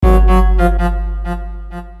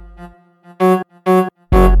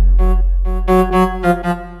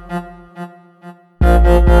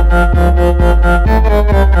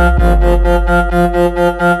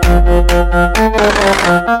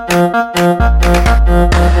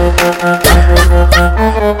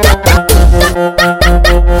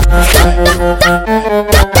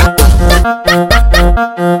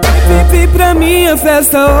Vem pra minha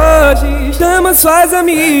festa hoje, chama suas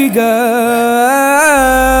amigas.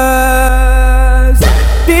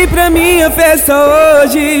 Vem pra minha festa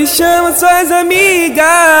hoje, chama suas amigas.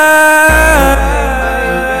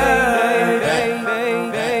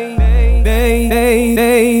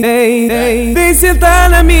 Vem sentar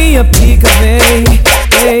na minha pica, vem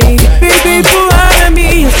pular na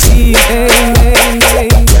minha pica,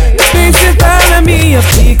 vem sentar na minha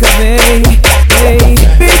pica, vem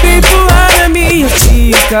pular na minha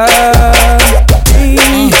pica, vem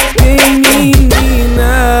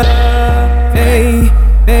menina, vem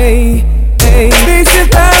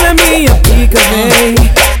sentar na minha pica, vem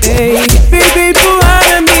pular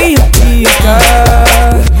na minha pica,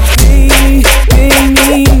 vem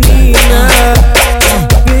menina,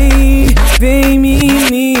 vem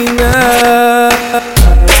menina.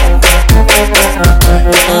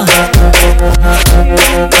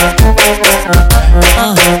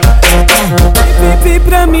 Vem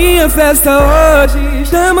pra minha festa hoje,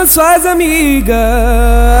 chama suas amigas.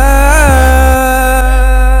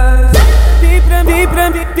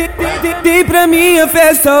 Vem pra minha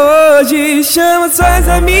festa hoje, chama suas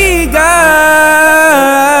amigas.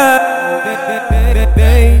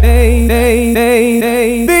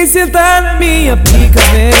 Vem sentar na minha pica,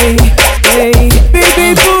 vem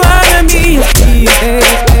pular na minha pica,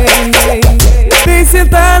 vem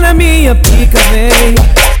sentar na minha pica, vem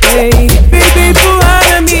pular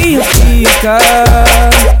na minha pica,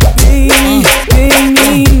 vem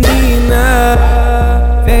menina,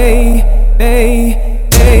 vem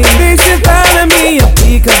sentar na minha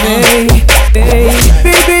pica,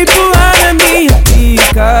 vem pular na minha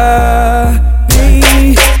pica,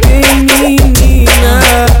 vem menina,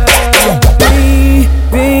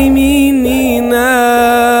 vem menina,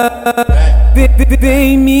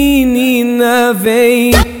 vem menina,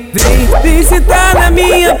 vem sentar na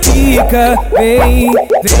minha pica,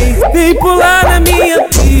 vem pular na minha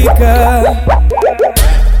pica,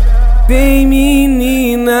 vem menina.